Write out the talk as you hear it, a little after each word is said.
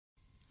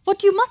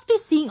What you must be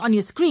seeing on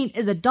your screen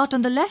is a dot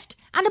on the left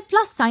and a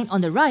plus sign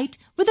on the right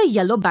with a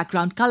yellow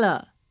background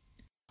color.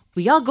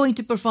 We are going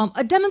to perform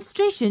a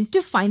demonstration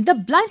to find the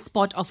blind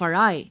spot of our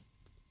eye.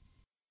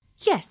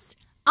 Yes,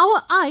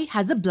 our eye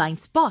has a blind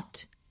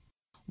spot.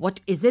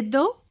 What is it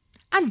though?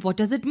 And what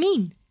does it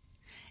mean?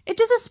 It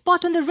is a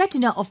spot on the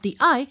retina of the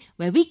eye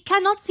where we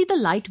cannot see the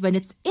light when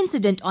it's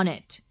incident on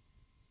it.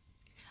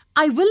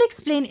 I will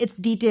explain its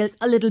details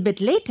a little bit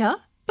later,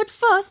 but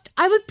first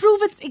I will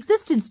prove its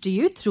existence to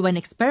you through an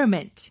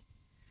experiment.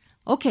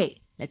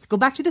 Okay, let's go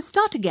back to the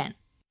start again.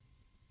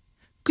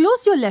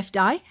 Close your left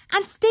eye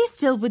and stay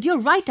still with your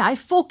right eye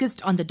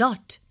focused on the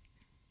dot.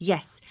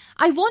 Yes,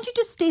 I want you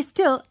to stay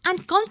still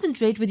and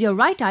concentrate with your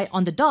right eye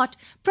on the dot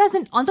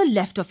present on the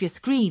left of your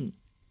screen.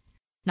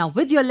 Now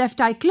with your left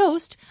eye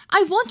closed,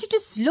 I want you to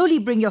slowly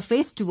bring your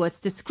face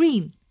towards the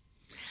screen.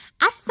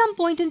 At some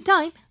point in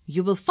time,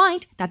 you will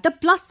find that the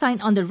plus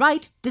sign on the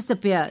right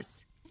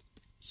disappears.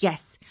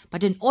 Yes,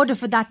 but in order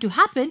for that to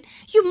happen,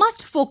 you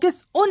must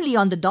focus only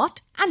on the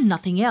dot and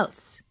nothing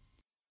else.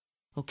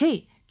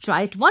 Okay,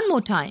 try it one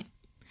more time.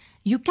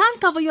 You can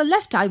cover your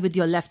left eye with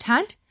your left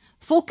hand,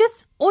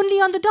 focus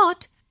only on the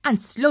dot and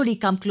slowly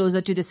come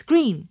closer to the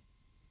screen.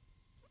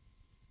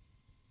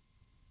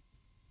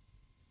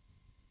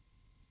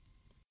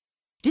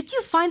 Did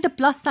you find the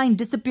plus sign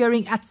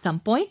disappearing at some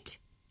point?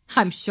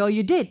 I'm sure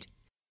you did.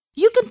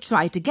 You can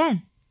try it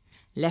again.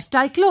 Left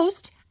eye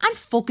closed and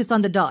focus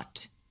on the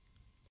dot.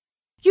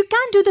 You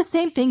can do the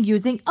same thing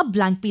using a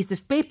blank piece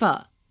of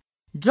paper.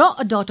 Draw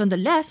a dot on the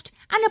left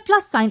and a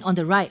plus sign on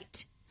the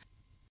right.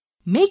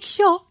 Make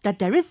sure that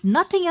there is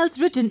nothing else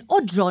written or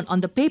drawn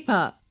on the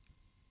paper.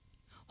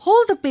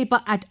 Hold the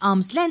paper at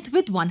arm's length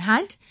with one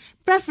hand,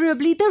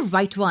 preferably the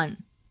right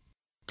one.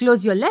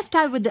 Close your left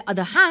eye with the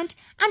other hand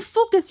and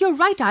focus your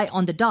right eye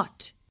on the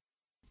dot.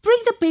 Bring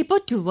the paper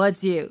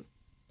towards you.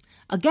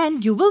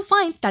 Again, you will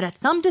find that at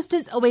some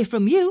distance away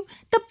from you,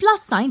 the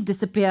plus sign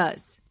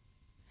disappears.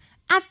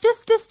 At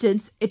this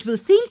distance, it will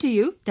seem to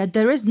you that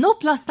there is no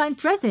plus sign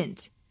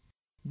present.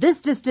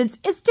 This distance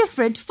is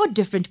different for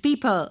different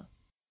people.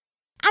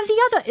 And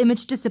the other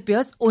image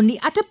disappears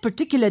only at a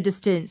particular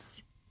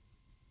distance.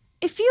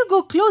 If you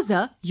go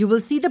closer, you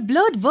will see the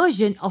blurred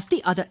version of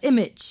the other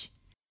image.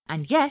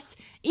 And yes,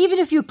 even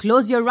if you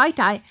close your right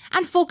eye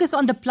and focus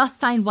on the plus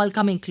sign while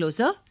coming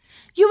closer,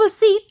 you will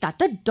see that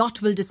the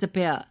dot will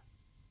disappear.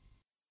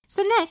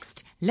 So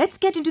next, let's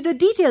get into the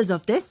details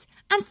of this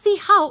and see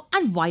how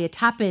and why it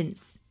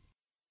happens.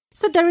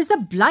 So there is a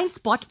blind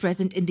spot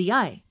present in the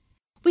eye.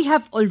 We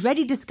have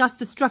already discussed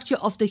the structure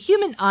of the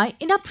human eye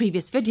in our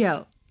previous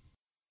video.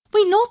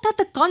 We note that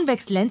the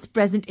convex lens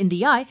present in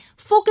the eye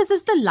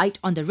focuses the light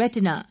on the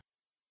retina.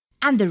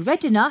 And the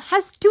retina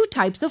has two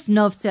types of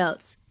nerve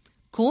cells,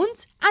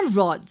 cones and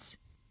rods.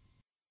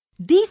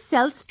 These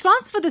cells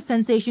transfer the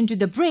sensation to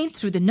the brain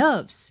through the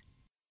nerves.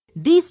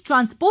 These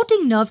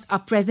transporting nerves are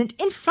present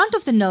in front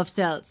of the nerve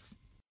cells.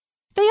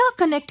 They are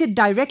connected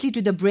directly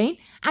to the brain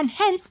and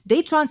hence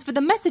they transfer the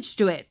message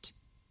to it.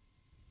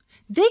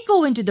 They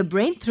go into the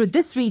brain through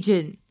this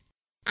region.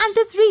 And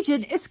this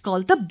region is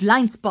called the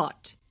blind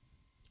spot.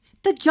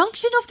 The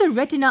junction of the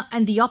retina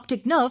and the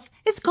optic nerve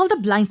is called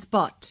the blind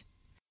spot.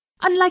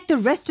 Unlike the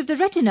rest of the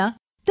retina,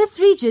 this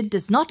region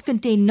does not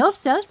contain nerve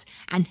cells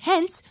and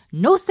hence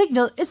no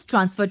signal is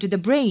transferred to the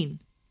brain.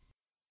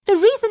 The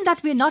reason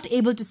that we are not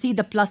able to see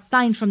the plus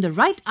sign from the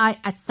right eye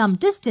at some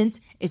distance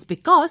is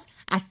because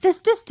at this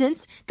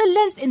distance, the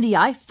lens in the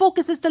eye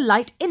focuses the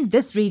light in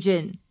this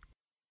region.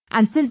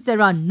 And since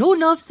there are no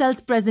nerve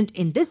cells present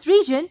in this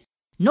region,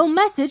 no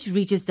message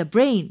reaches the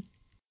brain.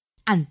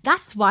 And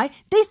that's why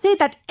they say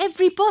that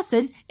every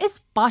person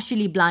is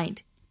partially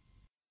blind.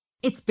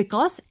 It's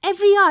because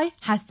every eye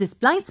has this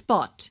blind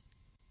spot.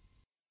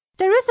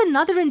 There is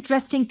another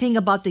interesting thing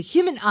about the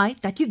human eye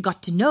that you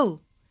got to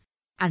know.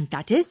 And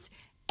that is,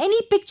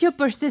 any picture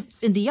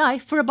persists in the eye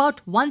for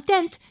about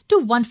 1/10 to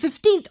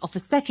 1/15 of a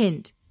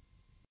second.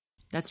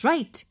 That's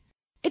right.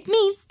 It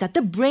means that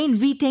the brain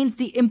retains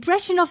the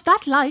impression of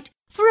that light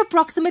for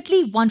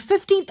approximately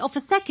 1/15 of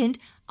a second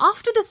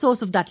after the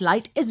source of that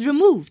light is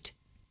removed.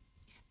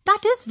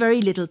 That is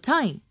very little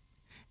time.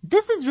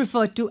 This is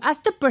referred to as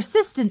the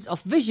persistence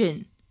of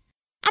vision.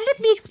 And let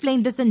me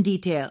explain this in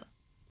detail.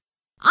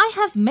 I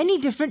have many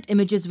different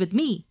images with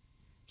me.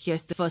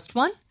 Here's the first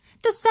one,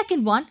 the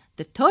second one,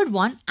 the third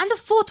one, and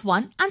the fourth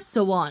one, and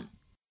so on.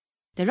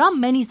 There are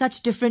many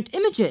such different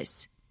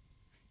images.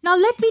 Now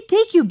let me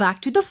take you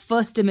back to the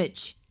first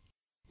image.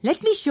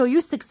 Let me show you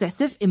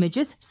successive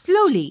images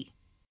slowly.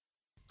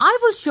 I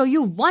will show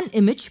you one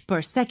image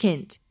per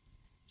second.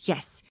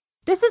 Yes,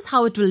 this is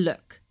how it will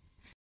look.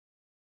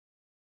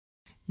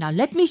 Now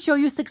let me show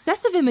you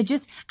successive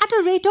images at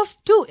a rate of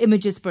 2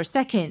 images per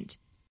second.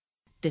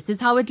 This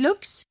is how it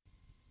looks.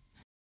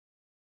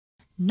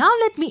 Now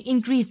let me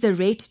increase the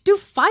rate to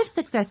 5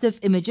 successive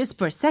images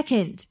per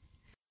second.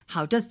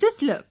 How does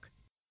this look?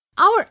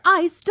 Our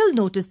eyes still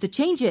notice the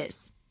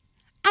changes.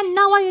 And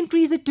now I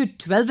increase it to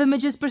 12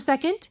 images per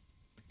second.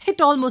 It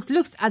almost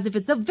looks as if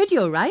it's a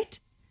video, right?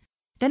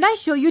 Then I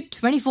show you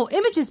 24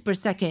 images per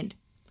second.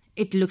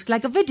 It looks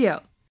like a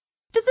video.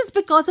 This is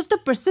because of the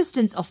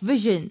persistence of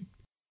vision.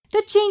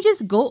 The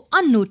changes go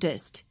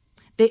unnoticed.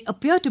 They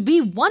appear to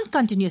be one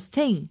continuous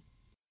thing.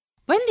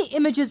 When the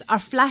images are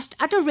flashed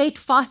at a rate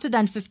faster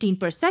than 15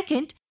 per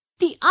second,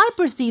 the eye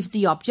perceives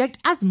the object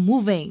as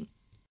moving.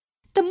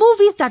 The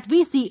movies that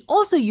we see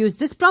also use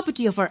this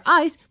property of our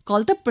eyes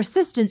called the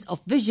persistence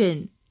of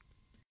vision.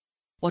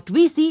 What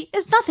we see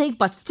is nothing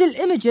but still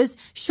images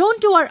shown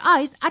to our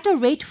eyes at a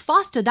rate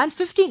faster than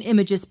 15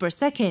 images per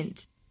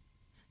second.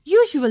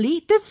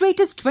 Usually, this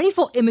rate is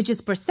 24 images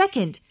per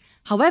second.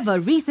 However,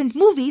 recent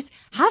movies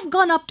have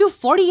gone up to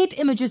 48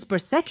 images per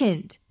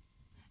second.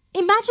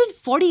 Imagine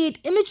 48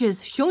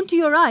 images shown to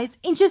your eyes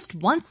in just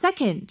 1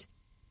 second.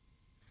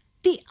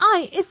 The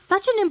eye is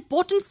such an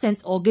important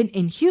sense organ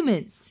in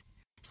humans,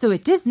 so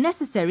it is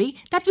necessary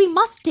that we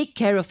must take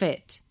care of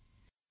it.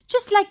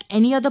 Just like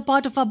any other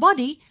part of our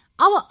body,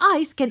 our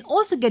eyes can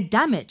also get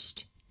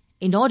damaged.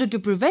 In order to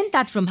prevent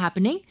that from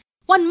happening,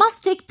 one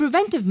must take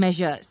preventive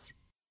measures.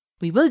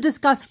 We will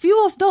discuss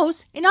few of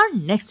those in our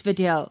next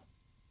video.